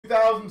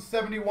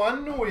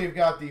2071, we've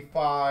got the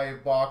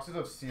 5 boxes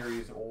of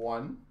Series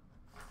 1.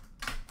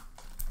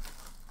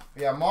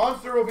 Yeah,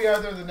 Monster will be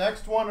either the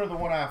next one or the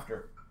one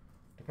after,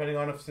 depending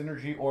on if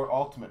Synergy or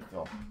Ultimate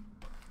fill.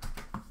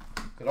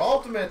 But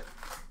Ultimate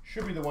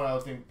should be the one I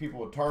would think people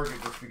would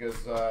target just because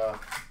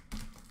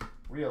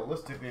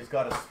realistically it's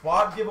got a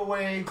spot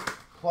giveaway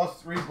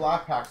plus 3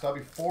 black packs. So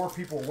that'll be 4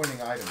 people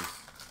winning items.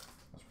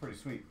 That's pretty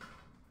sweet.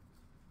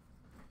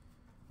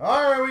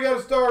 Alright, we got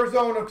a Star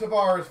Zone of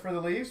Tavares for the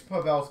Leafs,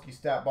 Pavelski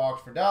stat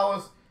box for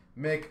Dallas,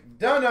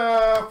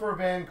 McDonough for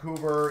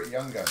Vancouver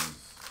Young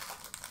Guns.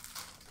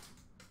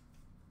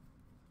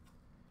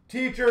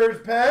 Teacher's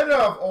Pet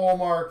of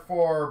Olmark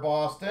for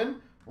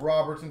Boston,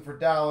 Robertson for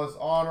Dallas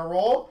Honor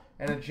Roll,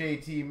 and a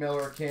JT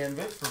Miller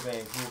canvas for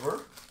Vancouver.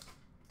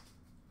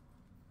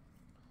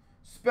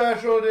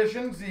 Special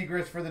Edition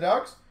Zegras for the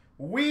Ducks,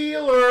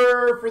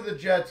 Wheeler for the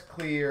Jets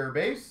clear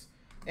base,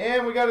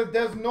 and we got a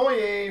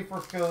Desnoyers for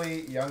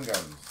Philly Young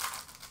Guns.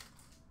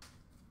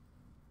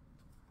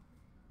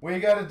 We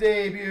got a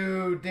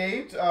debut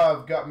date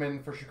of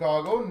Gutman for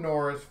Chicago,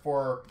 Norris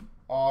for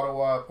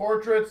Ottawa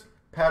Portraits,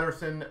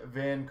 Patterson,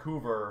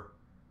 Vancouver.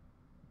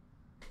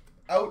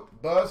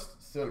 Outbust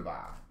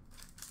Silva.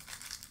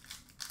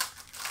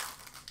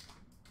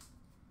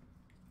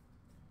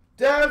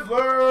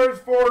 Dazzlers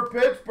for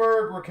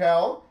Pittsburgh,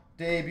 Raquel.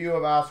 Debut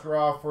of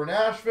Askarov for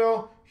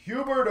Nashville.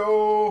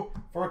 Huberto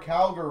for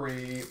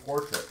Calgary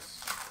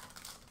Portraits.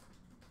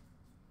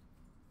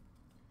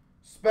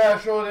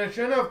 Special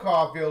edition of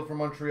Caulfield for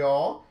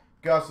Montreal.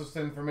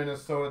 Gustafson for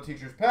Minnesota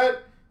Teacher's Pet.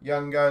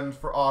 Young Guns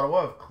for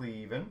Ottawa of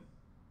Cleveland.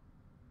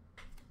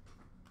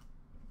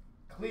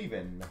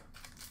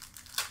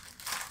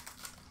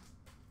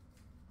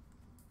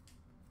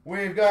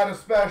 We've got a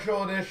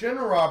special edition,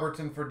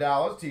 Robertson for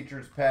Dallas,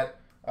 Teacher's Pet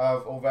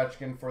of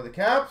Ovechkin for the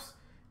Caps.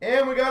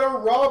 And we got a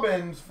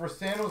Robbins for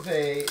San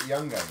Jose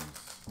Young Guns.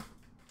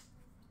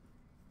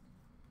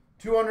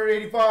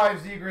 285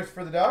 Zegras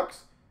for the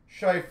Ducks.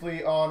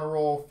 Scheifele on a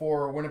roll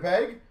for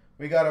Winnipeg.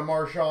 We got a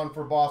Marchand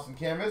for Boston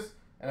Canvas.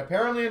 And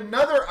apparently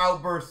another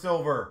Outburst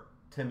Silver,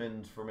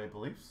 Timmins for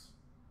Maple Leafs.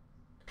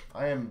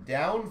 I am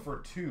down for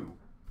 2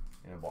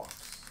 in a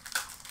box.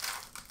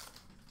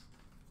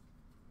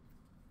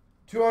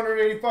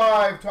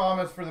 285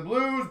 Thomas for the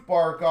Blues,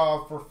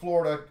 Barkov for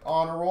Florida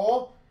Honor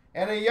Roll,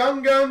 and a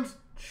Young Guns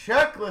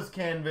checklist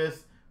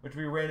canvas, which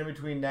we ran in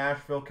between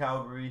Nashville,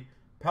 Calgary,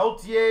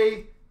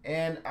 Peltier,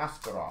 and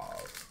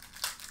Askarov.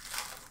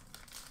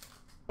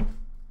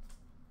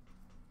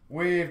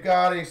 We've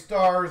got a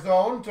Star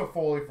Zone to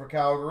Foley for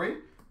Calgary.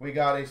 We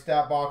got a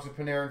stat box of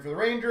Panarin for the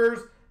Rangers,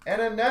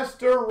 and a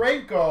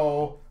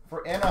Nestorenko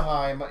for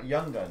Anaheim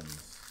Young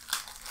Guns.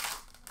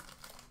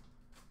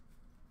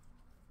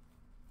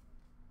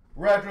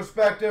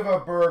 Retrospective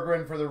of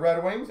Berggren for the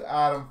Red Wings,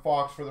 Adam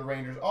Fox for the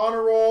Rangers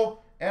Honor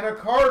Roll, and a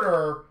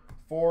Carter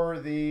for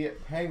the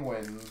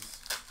Penguins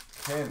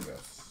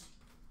canvas.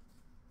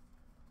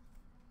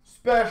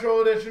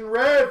 Special edition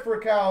red for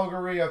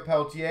Calgary of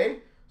Peltier,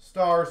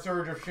 Star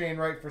Surge of Shane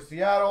Wright for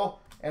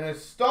Seattle, and a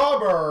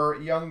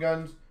Stauber Young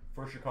Guns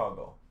for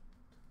Chicago.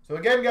 So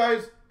again,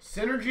 guys,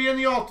 Synergy and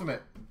the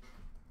Ultimate.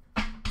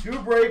 2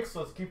 breaks.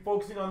 Let's keep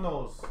focusing on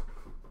those.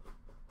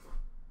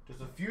 Just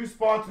a few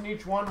spots in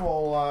each one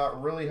will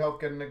really help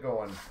getting it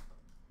going.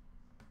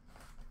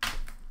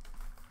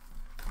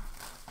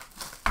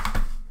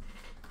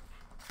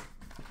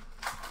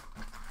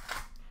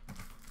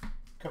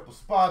 Couple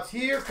spots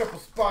here, couple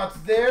spots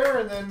there,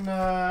 and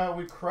then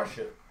we crush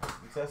it.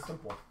 It's that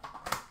simple.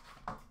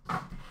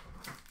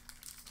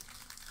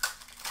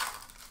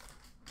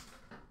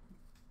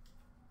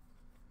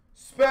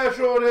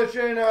 Special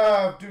edition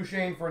of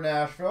Duchesne for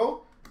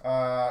Nashville.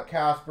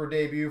 Casper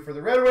debut for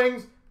the Red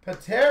Wings.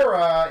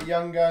 Patera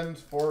Young Guns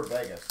for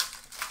Vegas.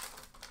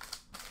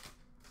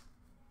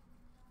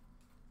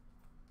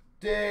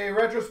 Day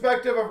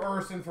retrospective of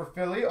Urson for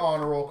Philly.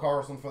 Honor Roll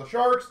Carlson for the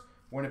Sharks.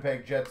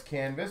 Winnipeg Jets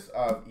canvas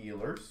of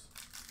Ehlers.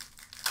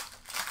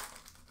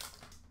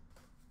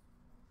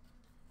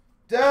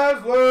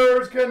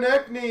 Dazzlers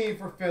Konechny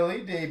for Philly.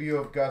 Debut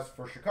of Gus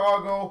for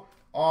Chicago.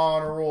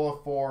 Honor Roll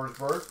of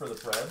Forsberg for the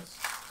Preds.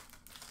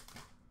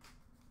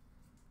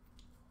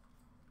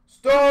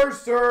 Star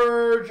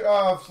Surge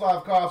of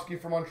Slavkovsky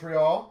for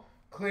Montreal.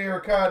 Clear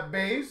cut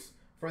base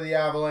for the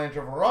Avalanche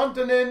of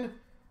Rantanen.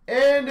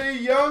 And a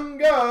Young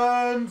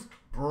Guns,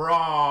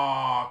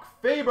 Brock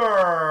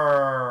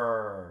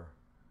Faber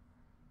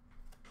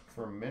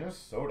for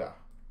Minnesota.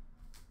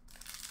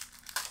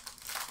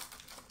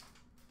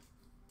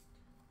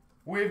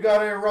 We've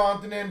got a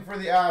Rantanen for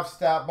the Avs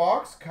stat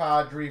box.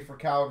 Kadri for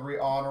Calgary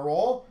Honor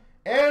Roll.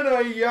 And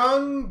a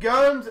Young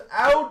Guns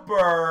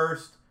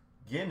Outburst,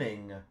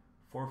 Ginning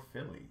for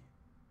Philly.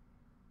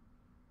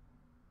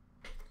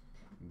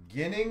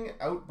 Ginning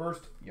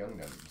Outburst Young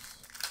Guns.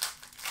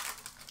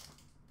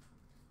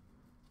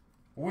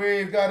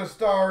 We've got a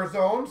Star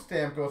Zone.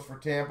 Stamkos for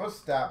Tampa.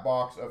 Stat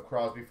box of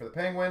Crosby for the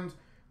Penguins.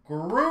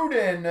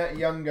 Gruden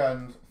Young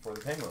Guns for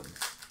the Penguins.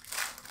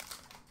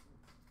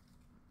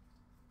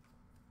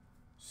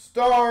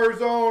 Star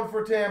Zone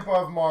for Tampa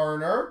of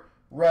Marner.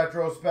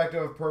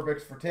 Retrospective of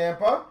Perbix for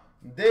Tampa.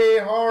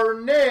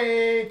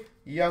 Desharnais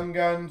Young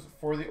Guns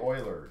for the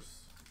Oilers.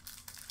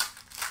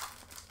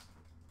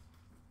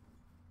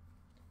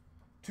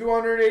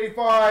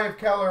 285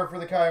 Keller for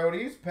the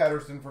Coyotes.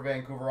 Pettersson for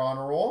Vancouver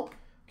Honor Roll.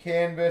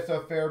 Canvas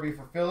of Fairby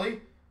for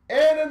Philly.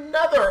 And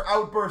another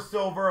Outburst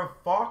Silver of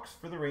Fox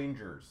for the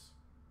Rangers.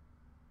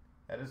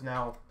 That is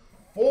now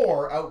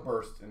 4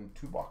 Outbursts in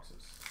 2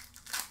 boxes.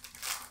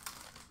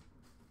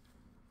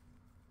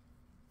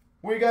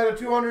 We got a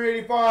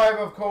 285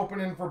 of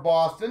Kopanen for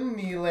Boston.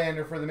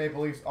 Nylander for the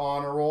Maple Leafs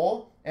Honor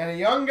Roll. And a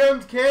Young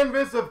Guns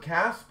canvas of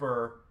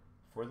Casper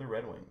for the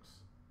Red Wings.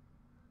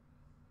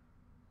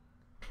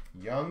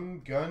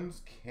 Young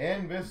Guns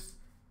canvas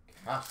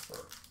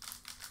Casper.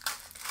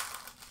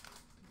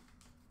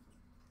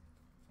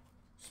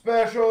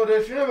 Special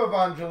edition of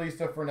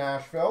Evangelista for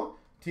Nashville.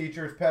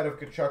 Teacher's Pet of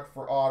Tkachuk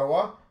for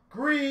Ottawa.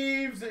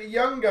 Greaves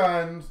Young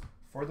Guns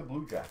for the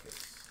Blue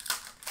Jackets.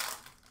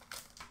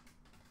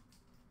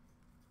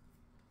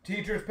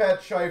 Teacher's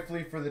Pet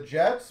Scheifele for the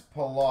Jets.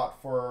 Palat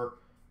for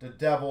the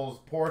Devils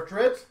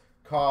Portrait.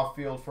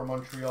 Caulfield for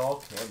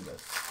Montreal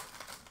Canvas.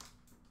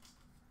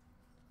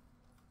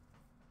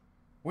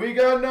 We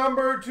got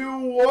number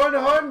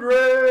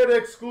 2/100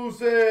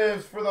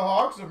 exclusives for the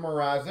Hawks of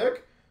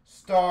Mrazek.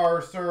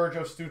 Star Surge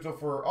of Stützle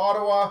for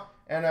Ottawa.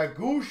 And a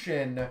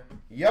Gushin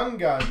Young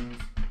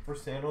Guns for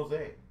San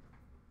Jose.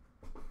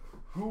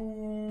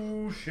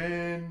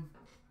 Gushin.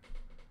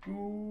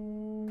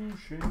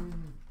 Gushin.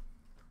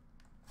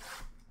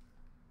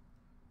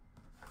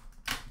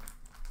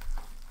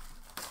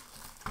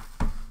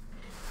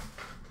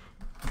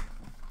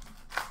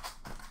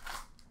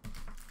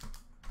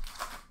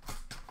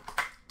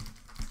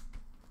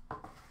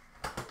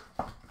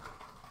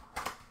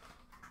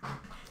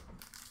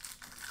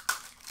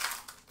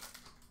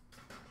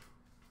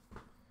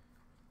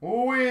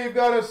 We've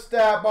got a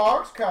stat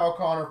box. Kyle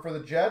Connor for the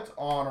Jets.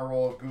 Honor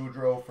Roll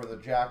Goudreau for the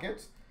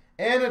Jackets.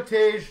 And a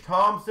Tage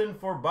Thompson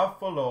for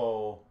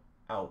Buffalo.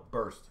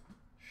 Outburst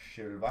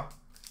Silva.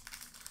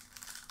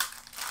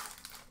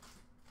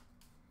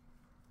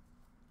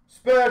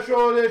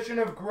 Special edition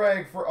of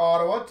Greg for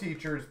Ottawa.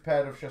 Teacher's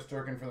Pet of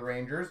Shesterkin for the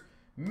Rangers.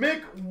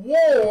 Mick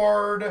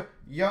Ward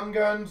Young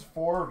Guns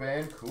for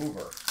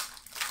Vancouver.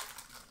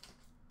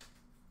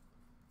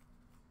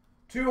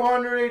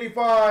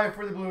 285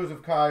 for the Blues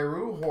of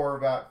Kyrou.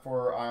 Horvat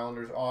for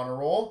Islanders Honor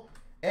Roll.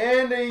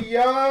 And a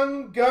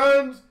Young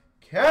Guns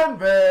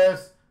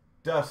canvas,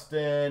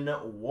 Dustin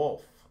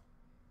Wolf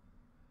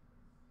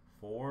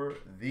for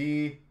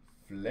the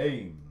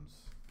Flames.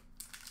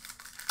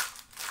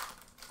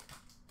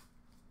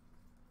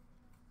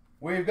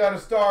 We've got a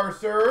Star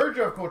Surge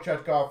of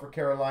Kochetkov for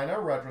Carolina.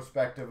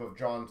 Retrospective of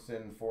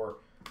Johnson for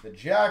the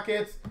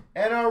Jackets.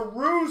 And a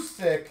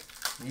Rusick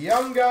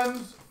Young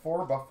Guns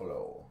for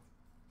Buffalo.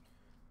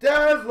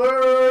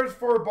 Dazzlers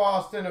for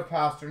Boston of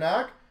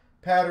Pasternak.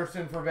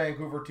 Patterson for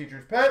Vancouver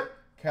Teacher's Pet.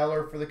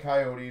 Keller for the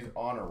Coyotes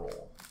Honor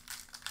Roll.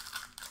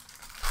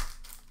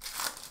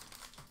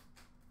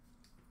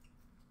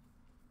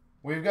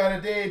 We've got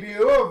a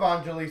debut of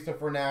Evangelista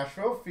for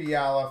Nashville.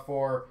 Fiala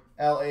for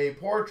LA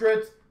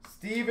Portraits.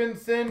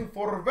 Stevenson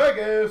for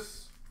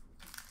Vegas.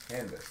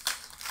 Canvas.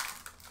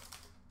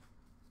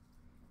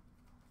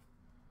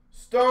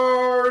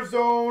 Star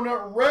Zone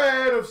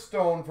Red of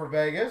Stone for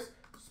Vegas.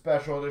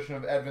 Special edition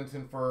of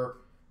Edvinson for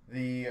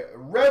the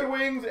Red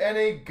Wings. And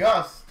a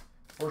Gust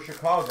for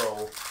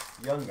Chicago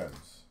Young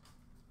Guns.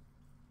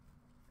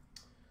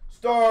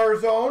 Star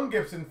Zone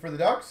Gibson for the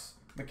Ducks.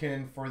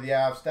 McKinnon for the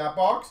Avs stat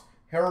box.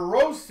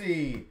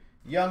 Hiroshi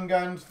Young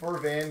Guns for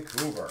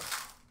Vancouver.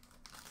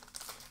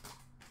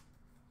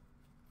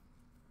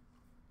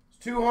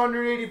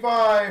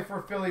 285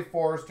 for Philly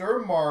Forster.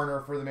 Marner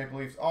for the Maple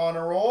Leafs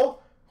Honor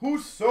Roll.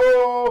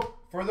 Husso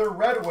for the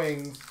Red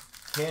Wings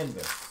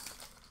canvas.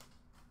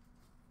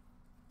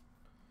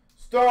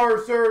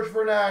 Star Surge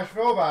for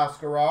Nashville.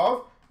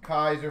 Vaskarov.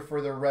 Kaiser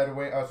for the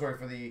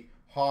for the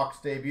Hawks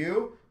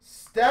debut.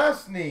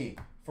 Stastny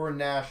for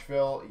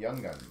Nashville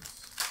Young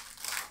Guns.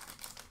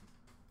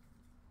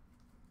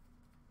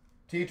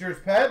 Teacher's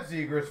Pet.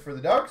 Zegras for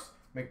the Ducks.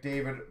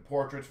 McDavid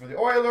Portraits for the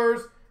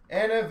Oilers.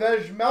 And a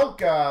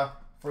Vejmelka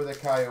for the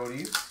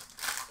Coyotes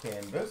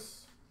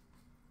canvas.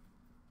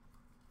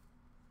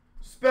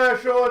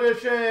 Special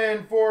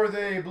edition for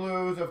the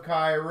Blues of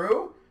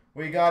Kyrou.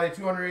 We got a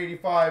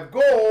 285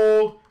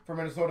 gold for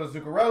Minnesota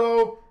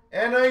Zuccarello.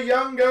 And a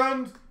Young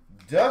Guns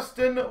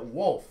Dustin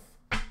Wolf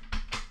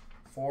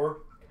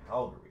for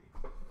Calgary.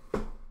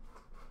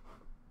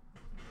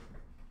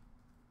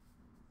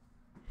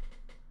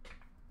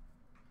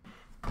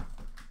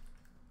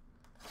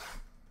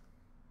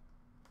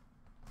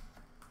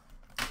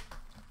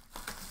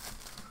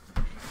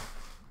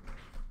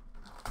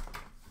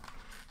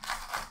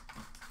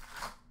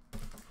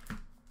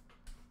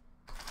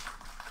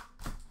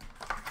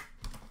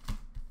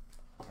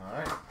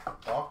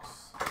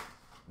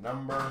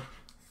 Number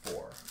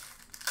 4.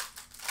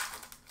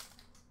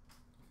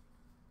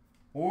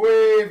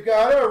 We've got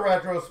got a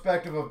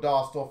retrospective of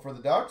Dostal for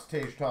the Ducks,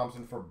 Tage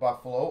Thompson for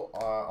Buffalo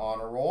on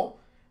a roll,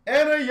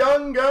 and a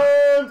Young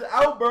Guns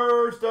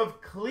outburst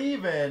of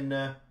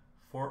Cleveland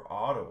for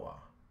Ottawa.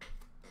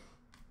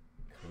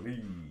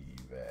 Cleveland.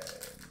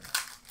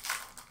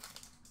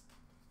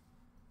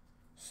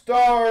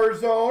 Star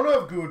Zone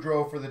of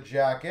Goudreau for the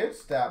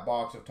Jackets, stat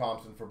box of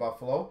Thompson for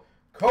Buffalo,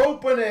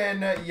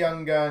 Kopanen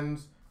Young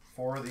Guns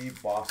for the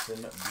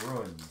Boston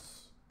Bruins.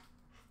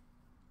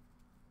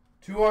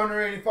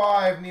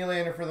 285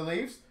 Nylander for the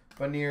Leafs,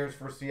 Beniers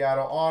for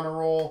Seattle on a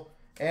roll,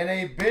 and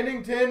a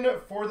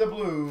Binnington for the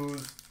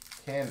Blues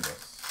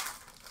canvas.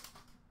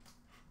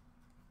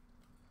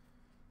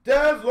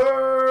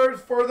 Dazzlers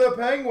for the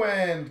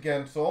Penguins,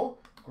 Gensel,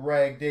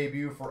 Greg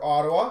debut for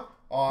Ottawa,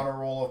 on a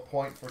roll of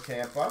point for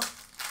Tampa.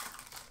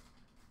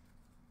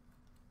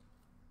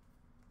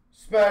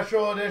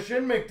 Special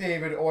edition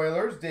McDavid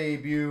Oilers,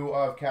 debut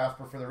of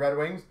Casper for the Red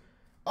Wings.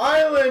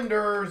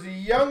 Islanders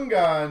Young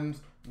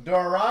Guns,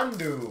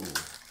 Dorandu.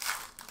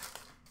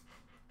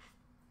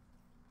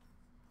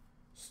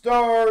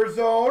 Star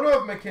Zone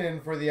of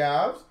McKinnon for the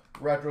Avs,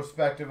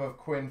 retrospective of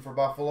Quinn for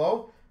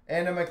Buffalo,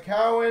 and a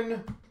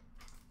McCowan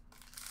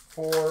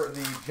for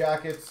the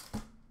Jackets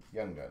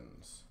Young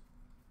Guns.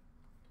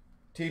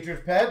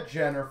 Teacher's Pet,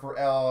 Jenner for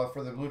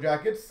the Blue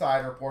Jackets,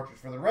 Cider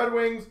Portraits for the Red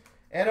Wings,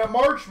 and a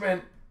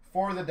Marchment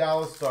for the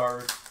Dallas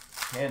Stars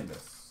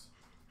canvas.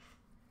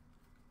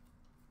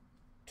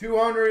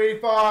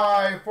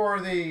 285 for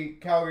the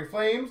Calgary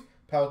Flames,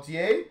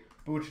 Peltier,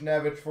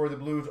 Buchnevich for the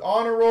Blues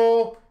on a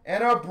roll,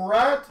 and a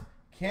Bratt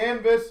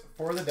canvas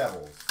for the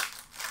Devils.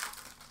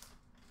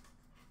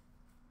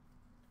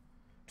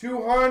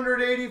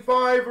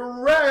 285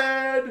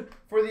 red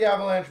for the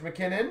Avalanche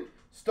McKinnon,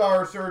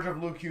 Star Surge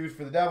of Luke Hughes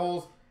for the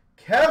Devils,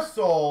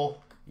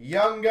 Kessel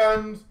Young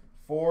Guns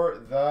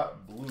for the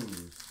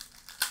Blues.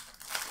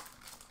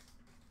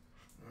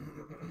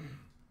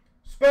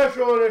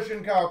 Special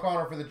edition Kyle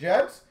Connor for the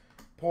Jets,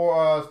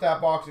 stat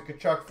box of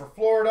Kachuk for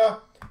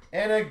Florida,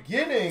 and a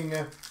Ginning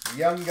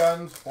Young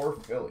Guns for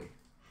Philly.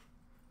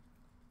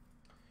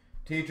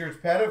 Teacher's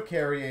Pet of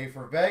Carrier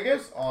for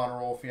Vegas, on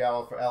roll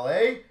Fiala for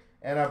LA,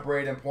 and a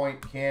Braden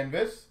Point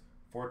canvas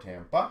for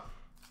Tampa.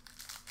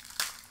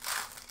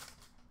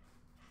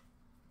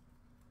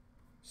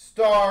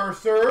 Star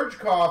Surge,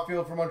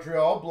 Caulfield for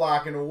Montreal,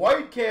 black and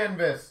white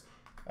canvas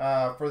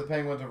for the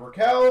Penguins of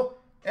Raquel,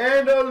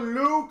 and a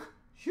Luke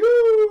Hughes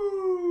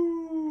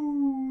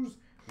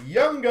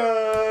Young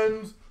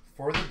Guns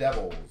for the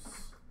Devils.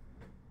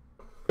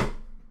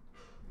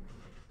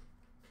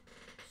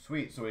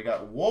 Sweet, so we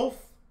got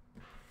Wolf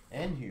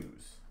and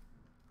Hughes.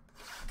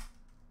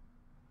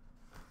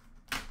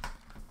 To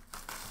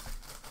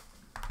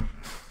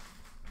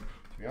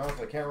be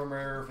honest, I can't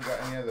remember if we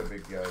got any other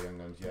big Young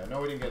Guns yet. No,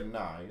 we didn't get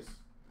Nyes.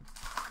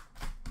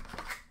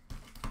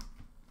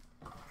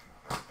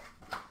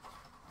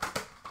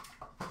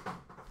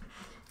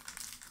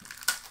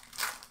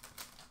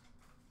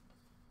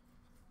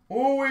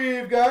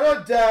 We've got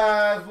a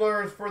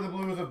Dazzlers for the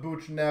Blues of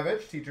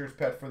Buchnevich, Teacher's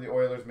Pet for the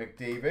Oilers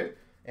McDavid,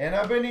 and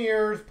a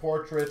Beniers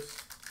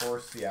Portraits for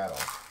Seattle.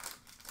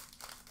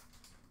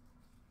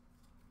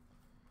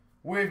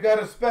 We've got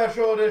a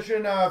special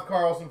edition of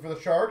Carlson for the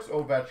Sharks,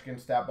 Ovechkin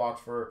stat box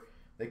for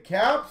the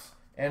Caps,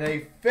 and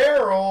a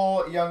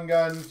Farrell Young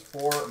Guns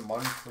for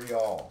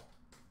Montreal.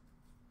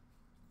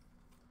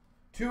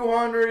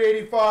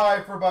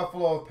 285 for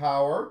Buffalo of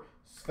Power,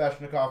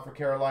 Svechnikov for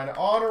Carolina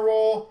on a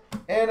roll,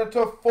 and a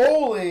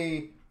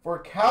Toffoli for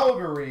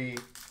Calgary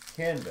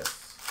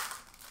canvas.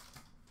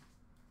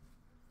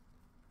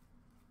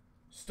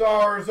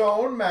 Star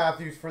Zone,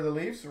 Matthews for the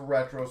Leafs,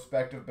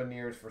 retrospective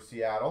Beniers for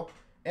Seattle,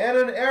 and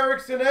an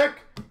Eriksson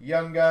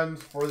Young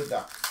Guns for the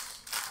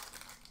Ducks.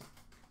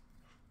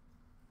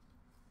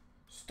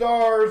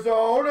 Star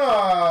Zone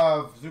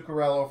of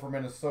Zuccarello for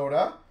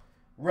Minnesota,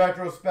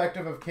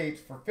 retrospective of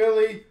Cates for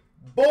Philly,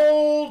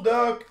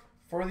 Bolduc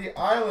for the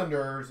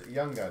Islanders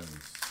Young Guns.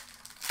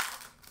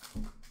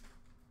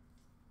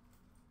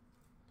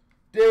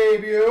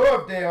 Debut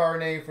of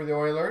Desharnais for the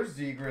Oilers,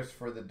 Zegras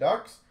for the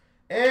Ducks,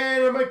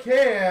 and a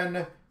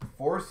McCann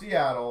for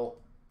Seattle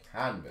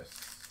canvas.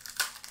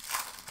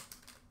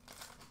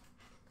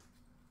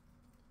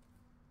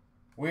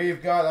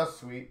 We've got, that's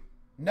sweet,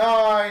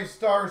 nice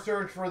Star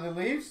Search for the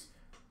Leafs,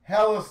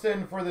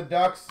 Helliston for the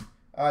Ducks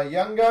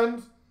Young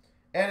Guns,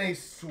 and a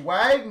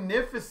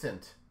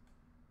Swagnificent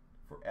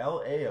for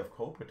LA of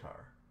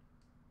Kopitar.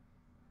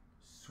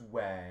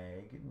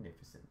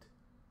 Swagnificent.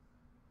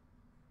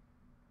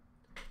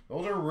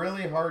 Those are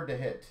really hard to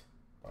hit,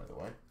 by the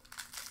way.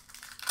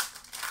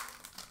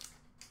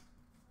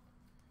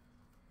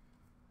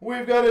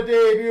 We've got a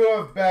debut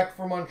of Beck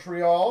for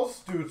Montreal,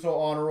 Stützle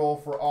on a roll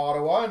for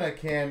Ottawa, and a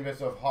canvas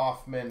of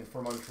Hoffman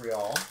for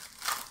Montreal.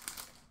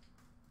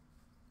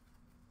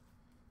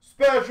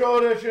 Special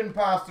edition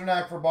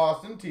Pasternak for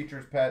Boston,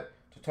 Teacher's Pet,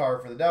 Tatar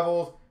for the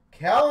Devils,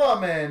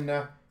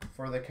 Kellerman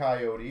for the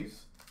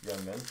Coyotes,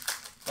 Young Men.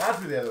 That's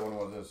who the other one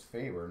was, his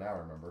favor, now I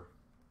remember.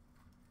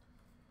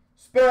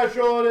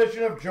 Special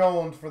edition of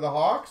Jones for the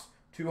Hawks,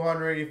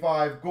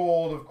 285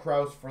 gold of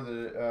Kraus for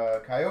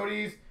the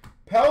Coyotes.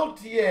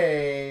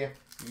 Peltier,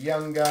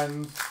 Young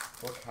Guns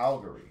for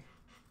Calgary.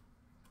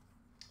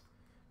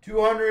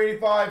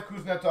 285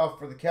 Kuznetsov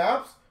for the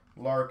Caps.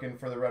 Larkin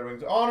for the Red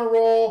Wings honor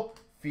roll.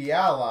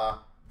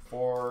 Fiala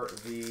for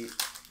the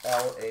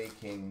LA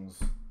Kings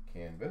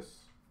canvas.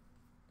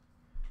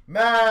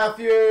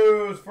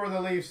 Matthews for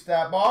the Leafs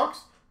stat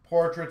box.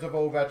 Portraits of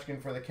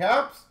Ovechkin for the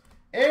Caps.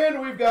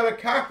 And we've got a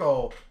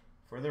Kako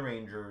for the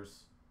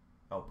Rangers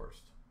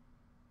outburst.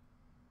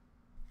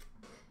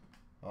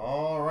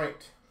 All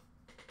right.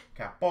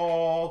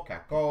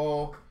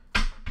 Kako.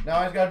 Now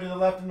I just got to do the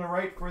left and the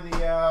right for the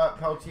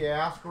Peltier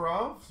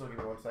Askarov. So give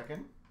me 1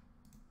 second.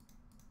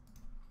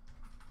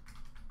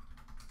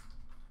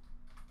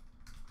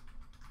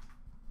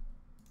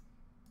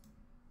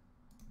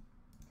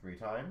 Three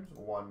times.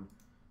 1,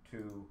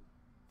 2,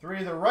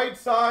 3. The right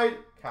side,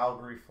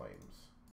 Calgary Flames.